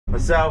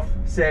Myself,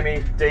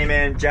 Sammy,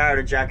 D-Man, Jared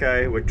and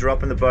Jacko, we're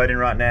dropping the boat in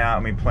right now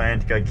and we plan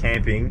to go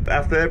camping.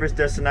 Our furthest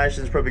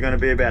destination is probably going to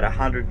be about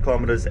 100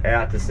 kilometers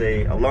out to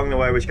sea. Along the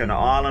way we're just going to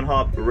island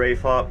hop,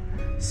 reef hop,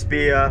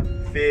 spear,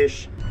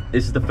 fish.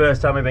 This is the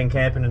first time we've been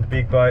camping in the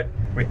big boat.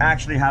 We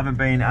actually haven't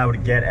been able to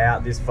get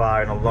out this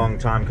far in a long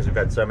time because we've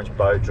had so much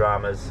boat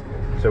dramas.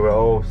 So we're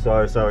all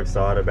so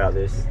excited about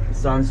this. The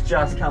sun's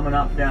just coming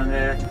up down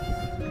there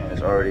and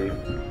it's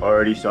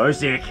already so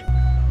sick.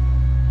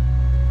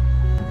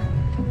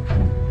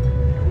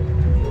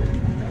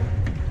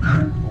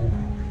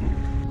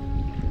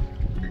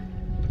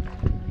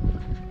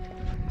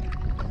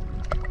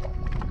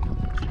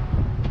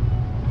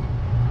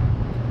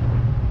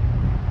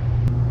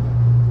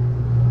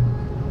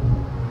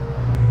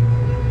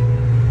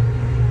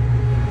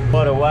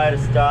 What a way to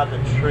start the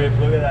trip.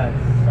 Look at that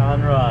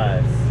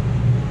sunrise.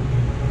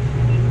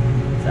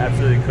 It's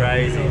absolutely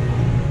crazy.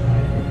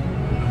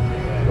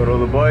 Got all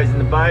the boys in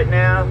the boat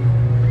now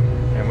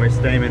and we're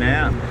steaming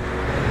out.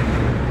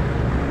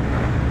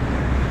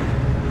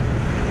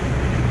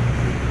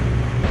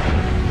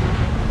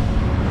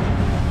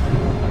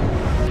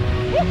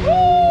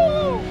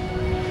 Woohoo!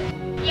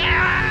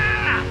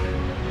 Yeah!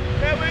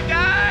 There we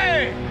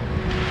go!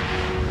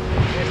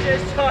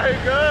 This is so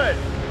good!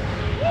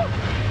 Woo!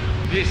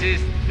 This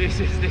is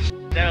the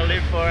shit that I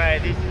live for, eh?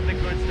 This is the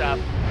good stuff.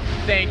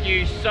 Thank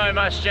you so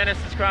much,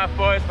 Genesis Craft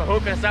Boys, for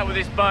hooking us up with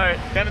this boat. We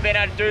haven't been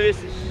able to do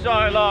this in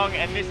so long,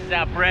 and this is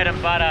our bread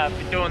and butter.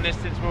 Been doing this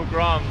since we were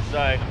grown,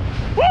 so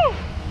woo!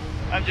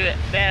 I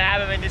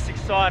haven't been this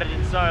excited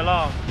in so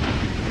long.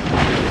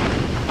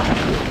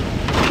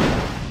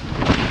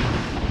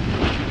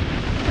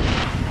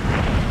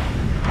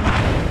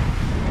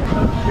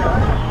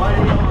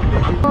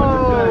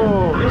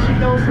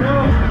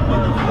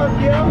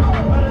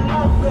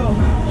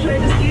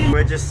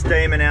 We're just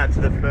steaming out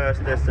to the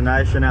first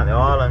destination out the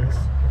islands.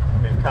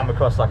 We've come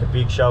across like a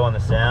big show on the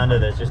Sounder.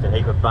 There's just a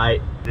heap of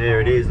bait.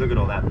 There it is, look at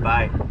all that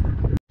bait.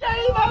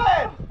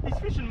 David! He's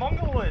fishing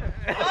mongoloid.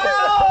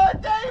 Oh,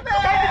 David! Take the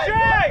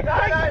drag!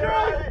 Take the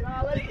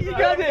drag! You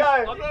got this!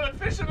 I'm not a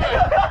fisherman!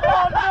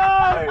 Oh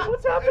no!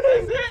 What's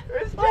happening?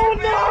 It's oh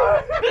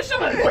no!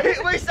 Fisherman!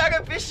 We suck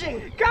at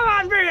fishing! Come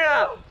on, bring it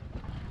up!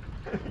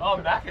 Oh,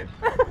 I'm backing.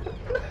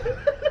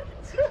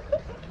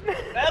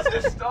 That's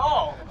the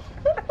stall.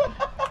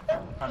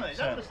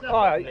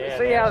 Oh, yeah,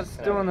 see how it's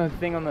doing the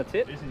thing on the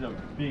tip? This is a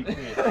big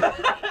fish.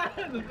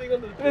 The thing on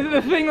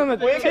the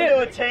tip. We can do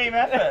a team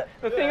effort.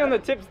 The thing on the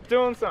tip's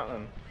doing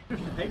something.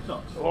 Deep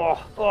socks.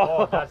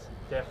 Oh, that's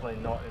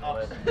definitely not in the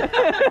list.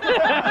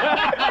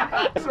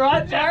 That's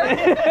right, Jared.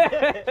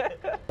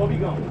 Where are you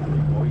going?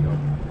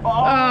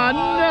 Oh,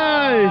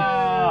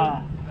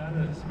 no!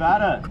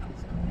 Spatter.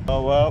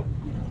 Oh well.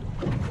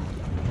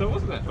 So it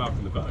wasn't that far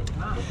from the boat.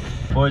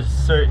 Boys,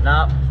 suiting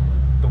up.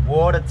 The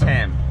water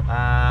temp.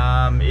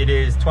 It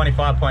is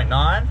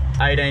 25.9,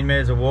 18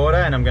 meters of water,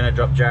 and I'm going to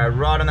drop Jared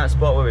right on that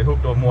spot where we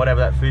hooked on whatever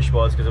that fish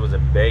was because it was a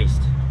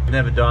beast. I've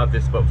never dived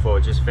this spot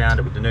before, just found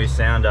it with the new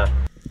sounder.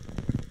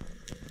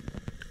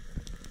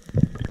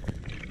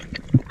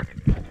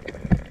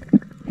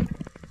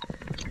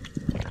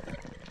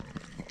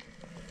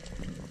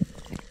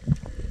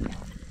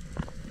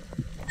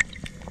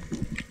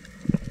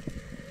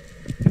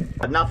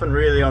 Nothing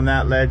really on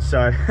that ledge,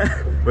 so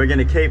we're going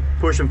to keep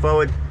pushing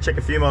forward, check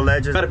a few more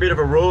ledges. Got a bit of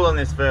a rule on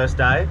this first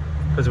day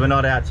because we're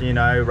not out to, you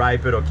know,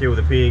 rape it or kill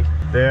the pig.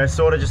 They're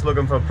sort of just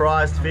looking for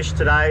prized fish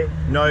today.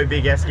 No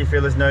big esky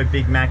fillers, no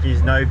big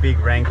mackies, no big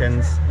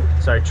rankins.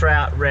 So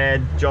trout,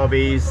 red,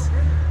 jobbies,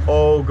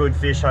 all good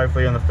fish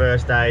hopefully on the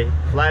first day.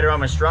 Later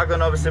on we're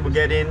struggling, obviously we'll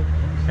get in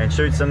and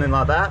shoot something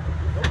like that.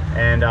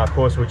 And of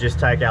course we'll just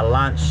take our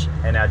lunch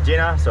and our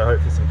dinner, so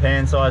hopefully some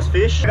pan-sized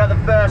fish. I got the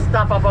first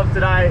stuff up of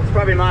today. It's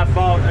probably my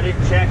fault, I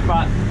didn't check,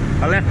 but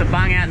I left the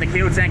bung out in the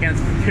kill tank and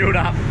it's filled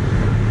up.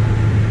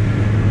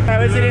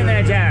 Hey, is it in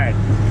there, Jared?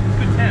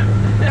 Good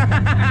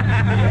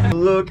temp.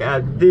 Look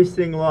at this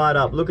thing light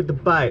up. Look at the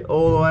bait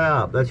all the way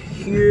up. That's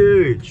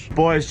huge.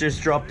 Boys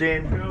just dropped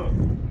in.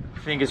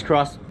 Fingers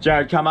crossed.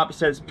 Jared come up, he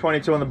said it's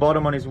 22 on the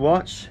bottom on his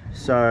watch.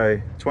 So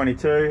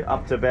 22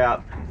 up to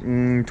about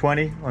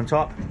 20 on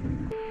top.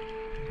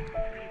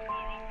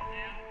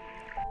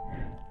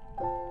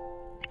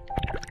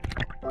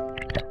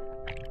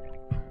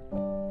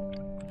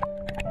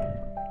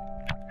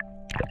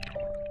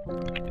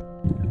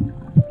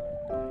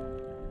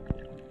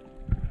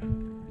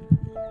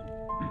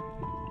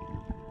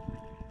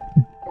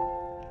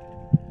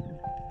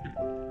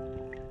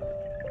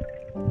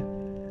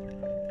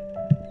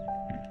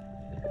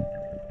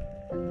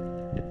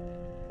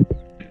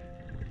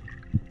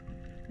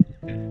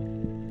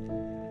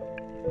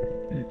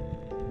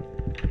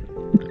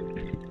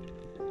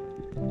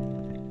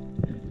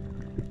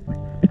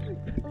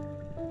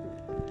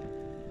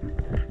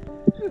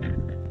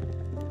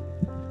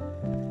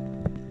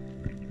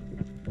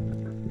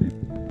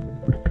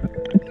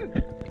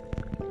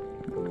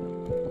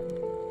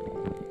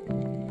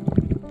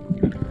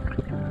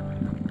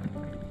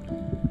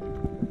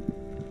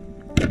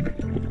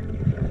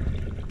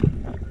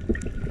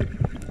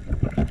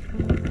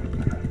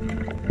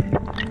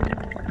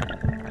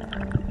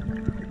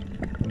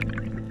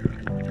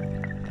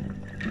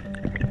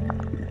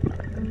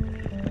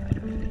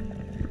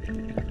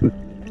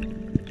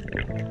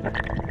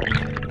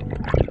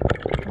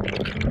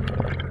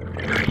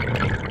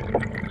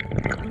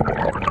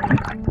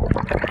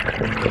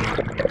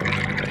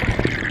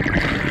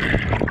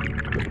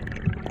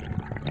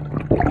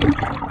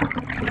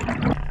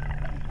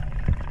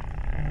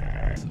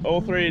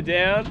 three are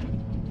down.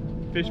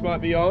 Fish might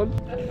be on.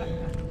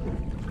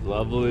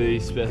 Lovely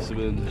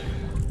specimen.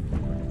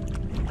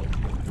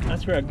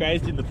 That's where I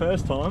grazed in the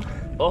first time.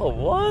 Oh,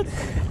 what?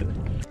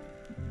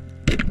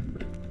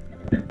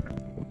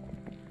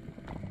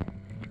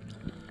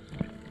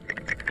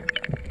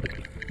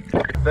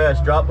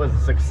 First drop was a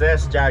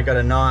success. Jared got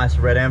a nice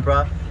red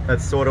emperor.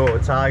 That's sort of what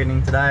we're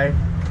targeting today.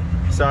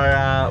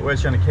 So we're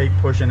just going to keep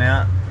pushing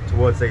out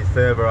towards these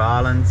Thurber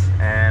Islands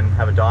and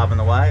have a dive on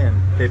the way and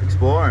keep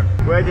exploring.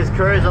 We're just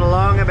cruising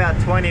along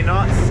about 20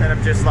 knots and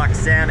I'm just like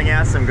sounding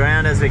out some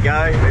ground as we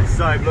go. It's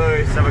so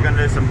blue, so we're going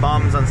to do some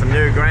bombs on some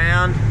new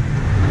ground.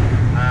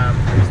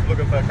 Just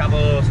looking for a couple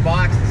of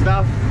spikes and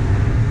stuff.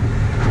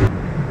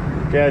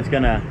 Jared's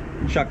going to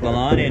chuck the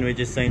line in. We've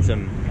just seen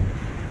some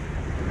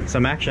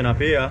action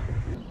up here.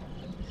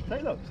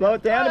 Hey, look, slow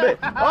it down a bit.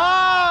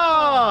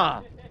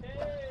 Oh!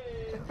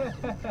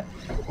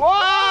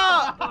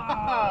 Whoa!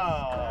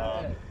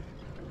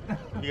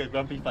 You got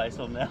grumpy face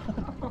on now.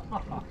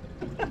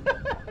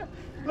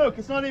 Look,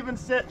 it's not even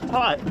set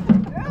tight.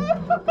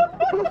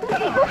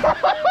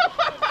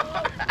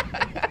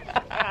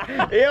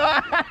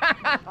 Yeah.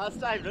 I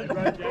saved it.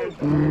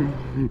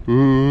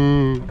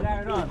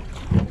 Jared on.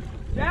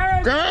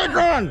 Jared's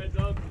on!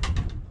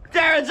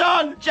 Jared's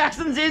on!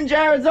 Jackson's in,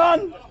 Jared's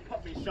on!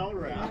 Pop his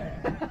shoulder out.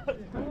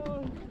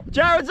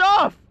 Jared's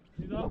off!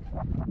 He's off.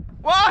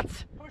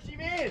 What? Push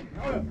him in!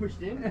 I got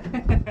pushed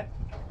in.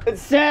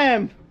 It's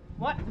Sam!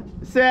 What?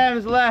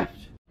 Sam's left.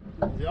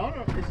 Is it on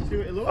or is he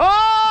still at look? Oh!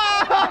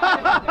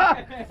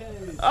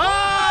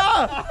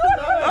 Oh!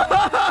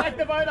 Take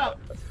the boat up!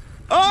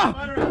 Oh!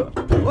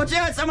 Watch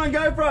out, someone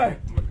GoPro!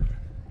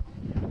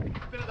 Spin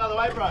it the other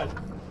way, bro.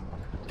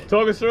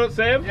 Talk us through it,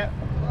 Sam. Yep.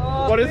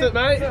 What is it,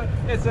 mate?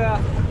 It's a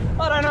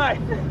I don't know.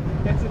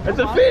 It's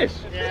a fish.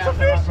 Yeah, it's a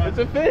fish. It's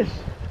a fish.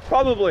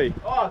 Probably.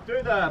 Oh,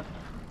 do the...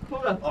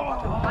 Pull the...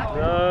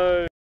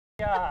 No.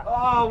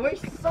 Oh, we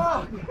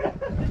suck!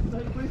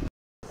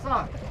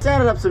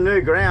 Sounded up some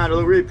new ground, it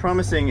looked really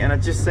promising, and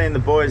I've just seen the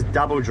boys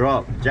double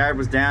drop. Jared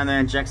was down there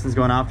and Jackson's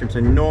gone after him, so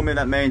normally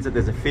that means that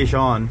there's a fish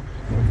on.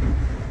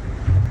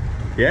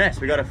 Yes,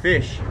 we got a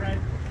fish.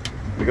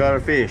 We got a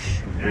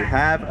fish. We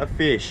have a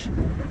fish.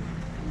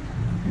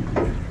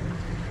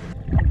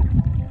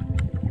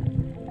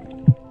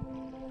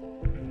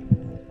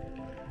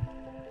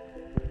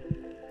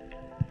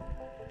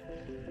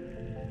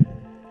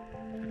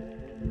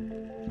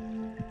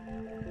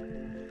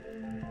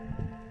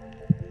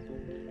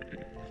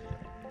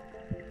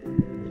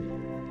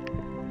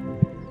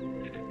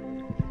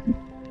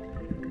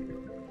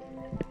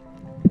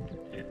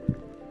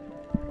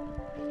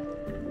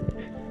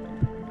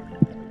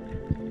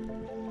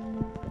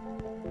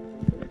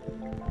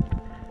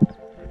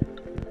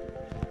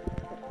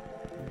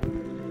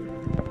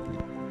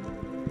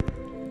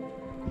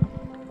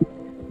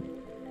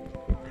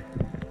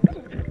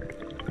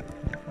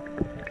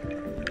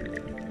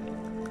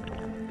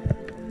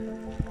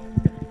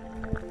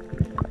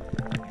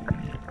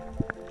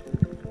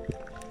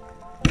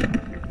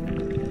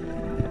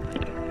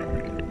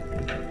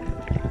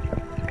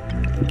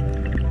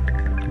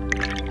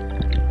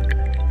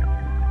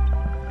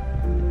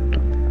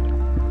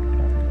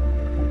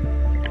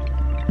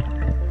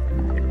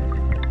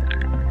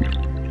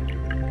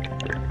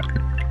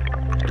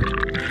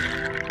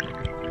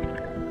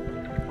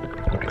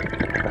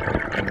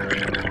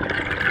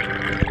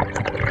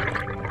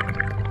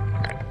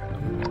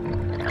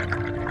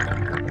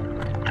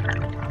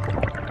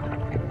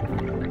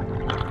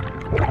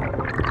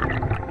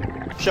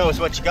 Show us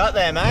what you got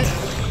there, mate.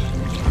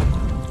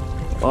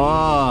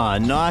 Oh,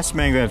 nice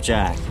mangrove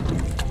jack.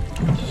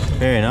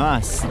 Very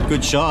nice.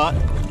 Good shot.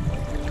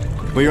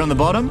 Were you on the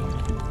bottom?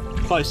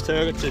 Close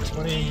to it to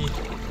 20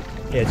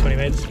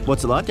 metres.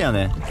 What's it like down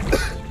there?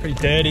 Pretty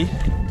dirty.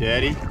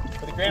 Dirty.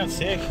 But the ground's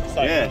sick.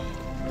 So Yeah.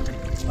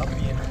 up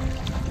here.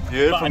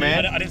 Beautiful,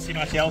 man. I didn't see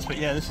much else, but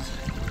yeah,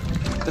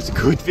 That's a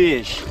good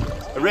fish.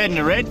 A red and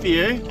a red for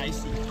you.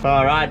 tasty.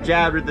 All right,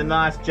 Jared with the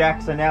nice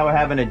jack. So now we're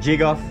having a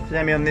jig off.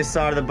 Sammy on this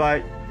side of the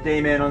boat,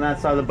 D-Man on that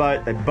side of the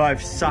boat. They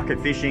both suck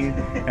at fishing,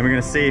 and we're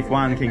gonna see if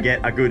one can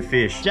get a good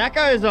fish.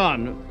 Jacko's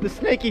on, the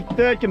sneaky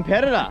third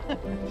competitor.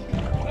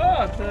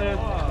 Oh, it's a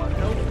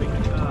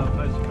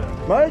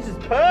Moses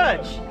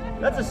perch.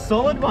 That's a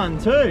solid one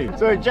too.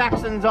 So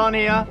Jackson's on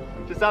here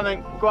for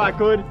something quite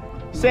good.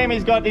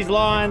 Sammy's got his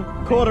line,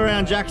 caught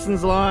around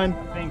Jackson's line.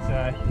 I think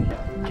so.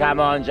 Come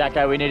on,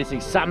 Jacko, we need to see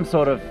some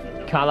sort of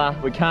colour.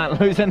 We can't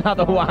lose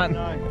another one.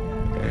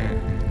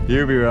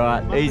 You'll be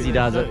right. Easy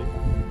does it.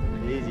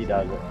 Easy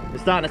does it. We're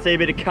starting to see a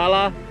bit of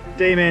colour.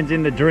 D-Man's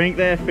in the drink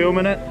there,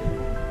 filming it.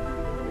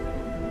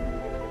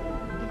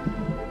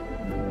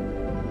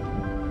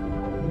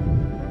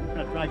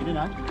 Drag it in,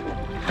 eh?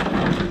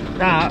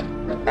 Nah,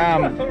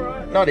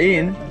 not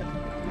in.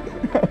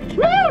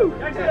 Woo!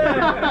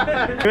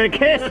 Give it a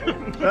kiss.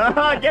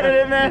 Oh, get it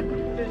in there.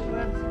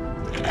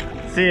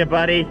 See ya,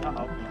 buddy.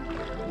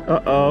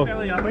 Uh-oh.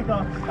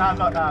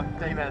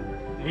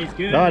 He's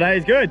good. Oh, no,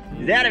 he's good.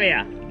 He's out of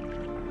here.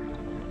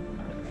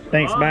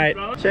 Thanks, mate.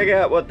 bro. Check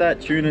out what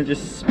that tuna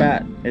just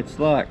spat. It's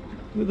like,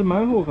 With the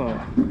mohawk on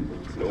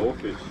it. It's an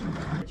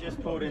oarfish.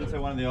 just pulled into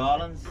one of the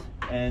islands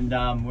and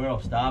we're all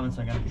starving,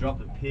 so I'm going to drop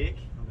the pick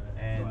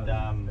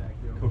and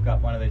cook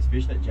up one of these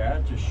fish that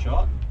Jared just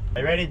shot.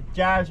 Are you ready,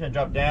 Jared? Just going to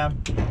drop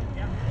down.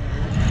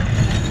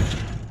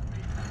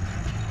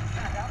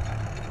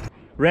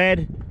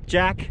 Red,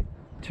 Jack,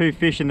 2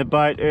 fish in the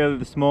boat early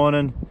this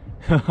morning.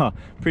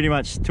 Pretty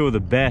much 2 of the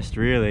best,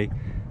 really.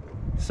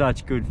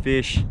 Such good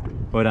fish.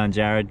 Well done,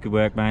 Jared. Good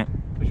work, mate.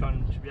 Which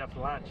one should be up for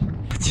lunch?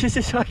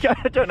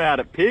 I don't know how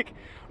to pick.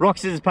 Rock,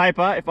 scissors,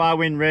 paper. If I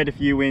win red, if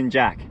you win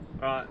Jack.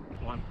 Alright,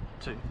 1,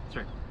 2,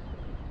 3.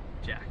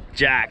 Jack.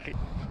 Jack.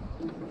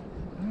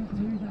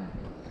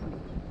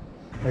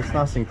 It's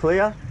nice and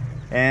clear.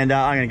 And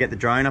I'm going to get the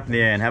drone up in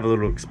the air and have a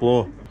little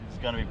explore.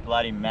 It's going to be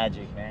bloody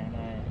magic, man.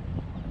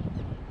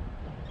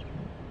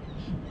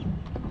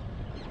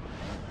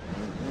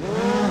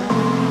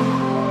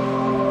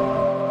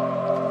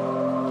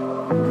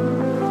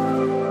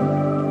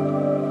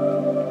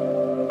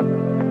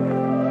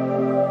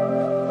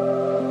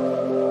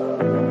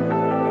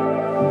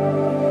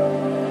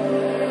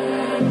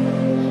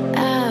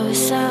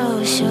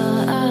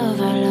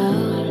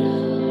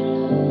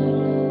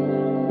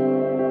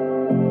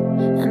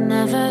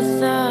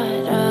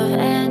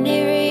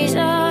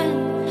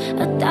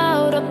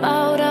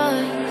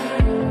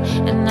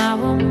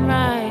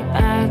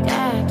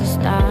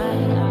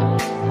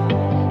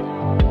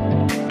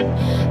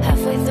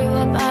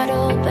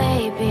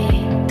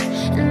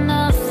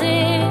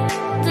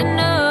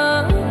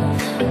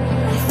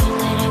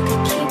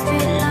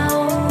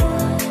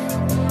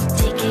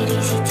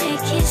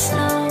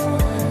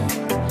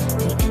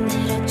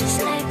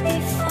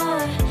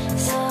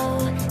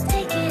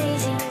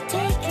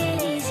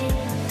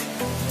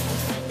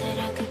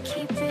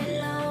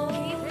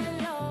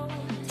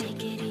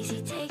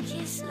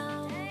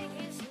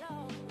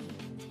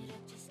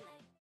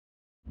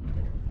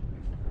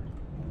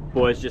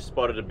 Boys just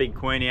spotted a big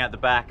queenie out the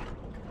back.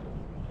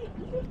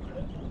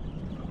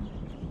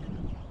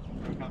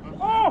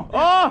 Oh!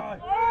 Oh!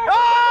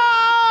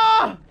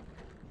 Oh!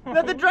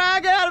 Let the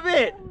drag out of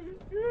it!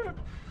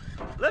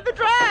 Let the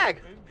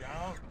drag!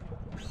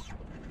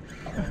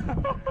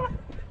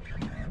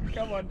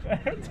 Come on,